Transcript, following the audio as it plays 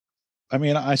I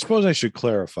mean, I suppose I should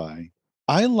clarify.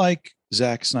 I like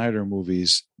Zack Snyder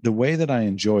movies the way that I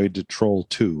enjoyed The Troll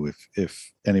 2,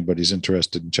 if anybody's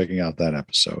interested in checking out that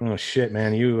episode. Oh shit,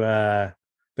 man.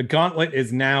 The gauntlet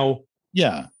is now.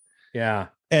 Yeah. Yeah.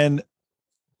 And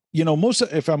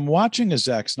if I'm watching a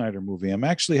Zack Snyder movie, I'm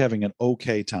actually having an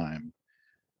okay time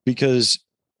because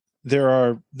there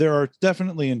are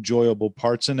definitely enjoyable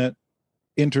parts in it,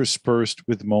 interspersed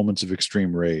with moments of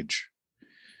extreme rage.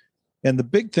 And the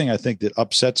big thing I think that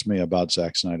upsets me about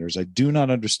Zack Snyder is I do not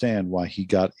understand why he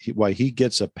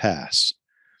gets a pass.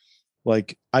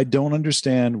 Like, I don't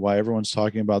understand why everyone's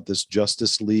talking about this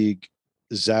Justice League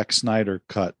Zack Snyder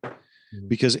cut,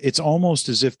 because it's almost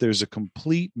as if there's a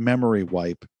complete memory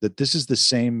wipe that this is the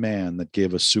same man that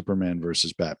gave us Superman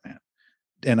versus Batman.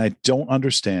 And I don't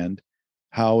understand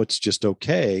how it's just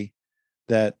okay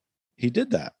that he did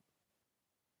that.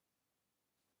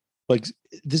 Like,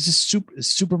 this is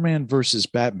Superman versus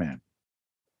Batman.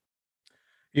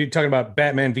 You're talking about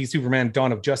Batman v Superman: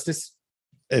 Dawn of Justice?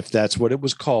 If that's what it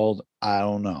was called, I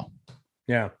don't know.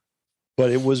 Yeah.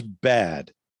 But it was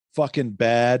bad. Fucking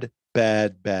bad,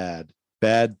 bad, bad,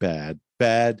 bad, bad,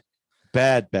 bad,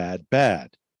 bad, bad,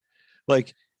 bad.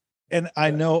 Like, and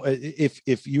I know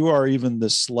if you are even the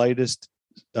slightest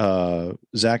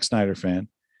Zack Snyder fan,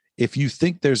 if you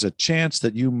think there's a chance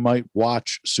that you might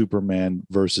watch Superman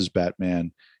versus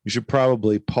Batman, you should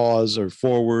probably pause or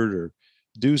forward or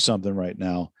do something right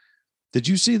now. Did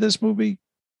you see this movie?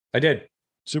 I did.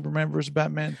 Superman versus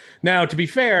Batman. Now, to be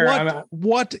fair,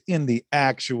 what in the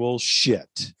actual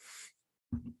shit?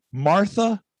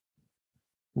 Martha?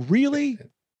 Really?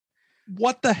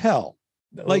 What the hell?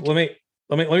 Like, let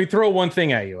me throw one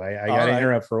thing at you. I got to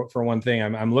interrupt for one thing.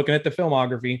 I'm looking at the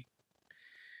filmography.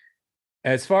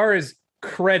 As far as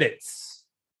credits,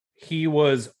 he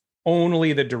was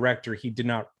only the director. He did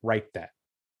not write that.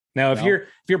 Now, if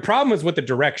your problem is with the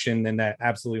direction, then that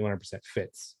absolutely 100%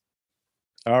 fits.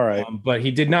 All right. But he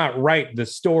did not write the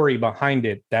story behind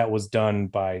it. That was done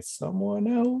by someone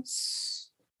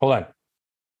else. Hold on.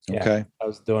 Okay. Yeah, that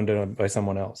was done by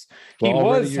someone else. Well, he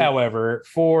was, however,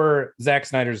 for Zack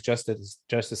Snyder's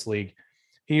Justice League,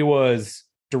 he was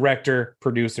director,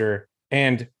 producer,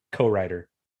 and co-writer.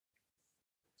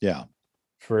 Yeah.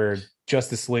 For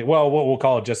Justice League. Well, what we'll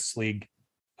call it Justice League.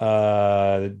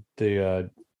 The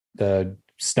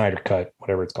Snyder Cut,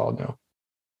 whatever it's called now.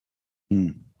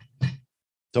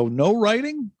 So no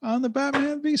writing on the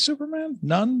Batman v Superman?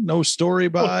 None? No story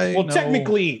by? Well,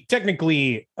 technically,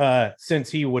 since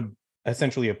he would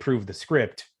essentially approve the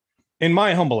script, in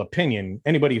my humble opinion,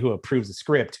 anybody who approves the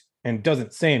script and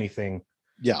doesn't say anything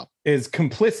is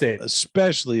complicit,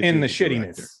 especially in the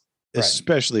shittiness. Director.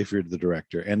 Especially if you're the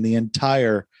director. And the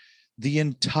entire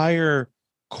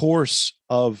course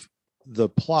of the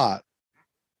plot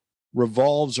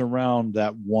revolves around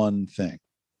that one thing.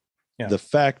 Yeah. The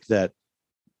fact that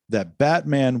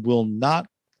Batman will not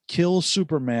kill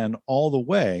Superman all the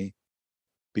way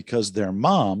because their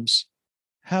moms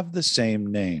have the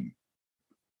same name.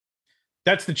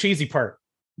 That's the cheesy part.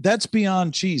 That's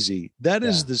beyond cheesy. That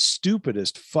is the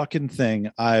stupidest fucking thing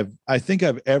I think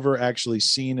I've ever actually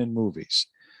seen in movies.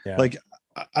 Yeah. Like,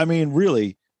 I mean,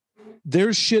 really,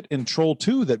 there's shit in Troll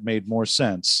 2 that made more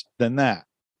sense than that.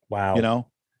 Wow.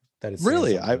 That is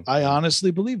really, I honestly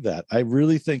believe that. I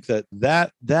really think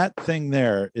that thing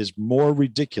there is more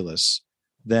ridiculous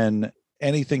than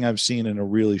anything I've seen in a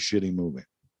really shitty movie.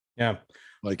 Yeah.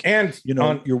 Like, and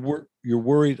you're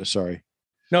worried. Sorry.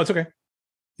 No, it's okay.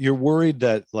 You're worried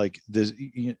that, like, this,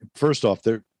 first off,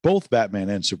 they're both Batman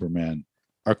and Superman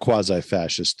are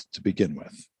quasi-fascist to begin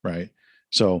with, right?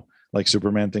 So, like,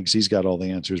 Superman thinks he's got all the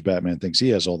answers, Batman thinks he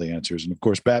has all the answers, and of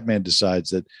course, Batman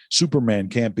decides that Superman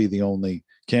can't be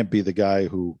the guy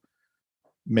who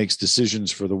makes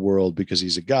decisions for the world because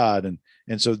he's a god,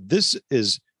 and so this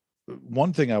is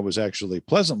one thing I was actually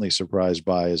pleasantly surprised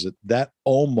by, is that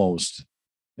almost,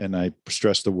 and I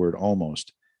stress the word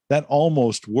almost, that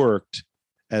almost worked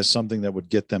as something that would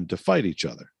get them to fight each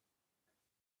other.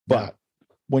 But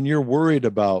when you're worried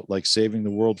about, like, saving the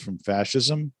world from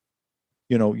fascism,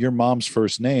 your mom's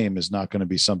first name is not going to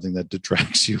be something that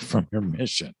detracts you from your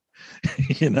mission.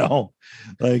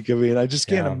 Like, I mean, I just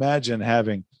can't imagine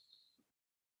having.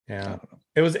 Yeah,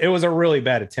 it was a really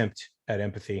bad attempt at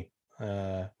empathy,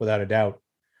 without a doubt.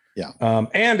 Yeah.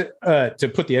 And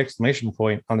to put the exclamation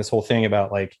point on this whole thing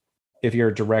about, like, if you're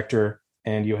a director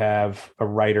and you have a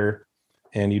writer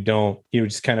and you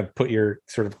just kind of put your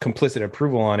sort of complicit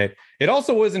approval on it. It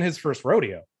also wasn't his first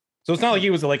rodeo. So it's not like he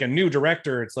was like a new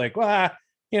director. It's like, well,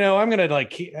 I'm going to,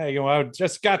 like, I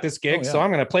just got this gig, so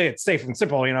I'm going to play it safe and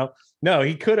simple, No,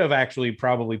 he could have actually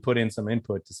probably put in some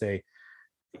input to say,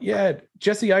 Yeah,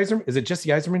 Jesse Eiserman. Is it Jesse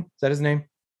Eiserman? Is that his name?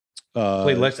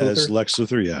 Played Lex Luthor? As Lex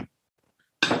Luthor, yeah.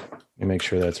 Let me make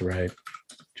sure that's right.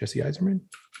 Jesse Eiserman?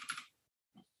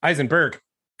 Eisenberg.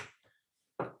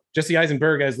 Jesse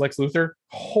Eisenberg as Lex Luthor.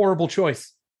 Horrible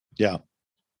choice. Yeah.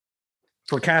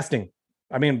 For casting.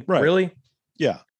 I mean, Right. really? Yeah.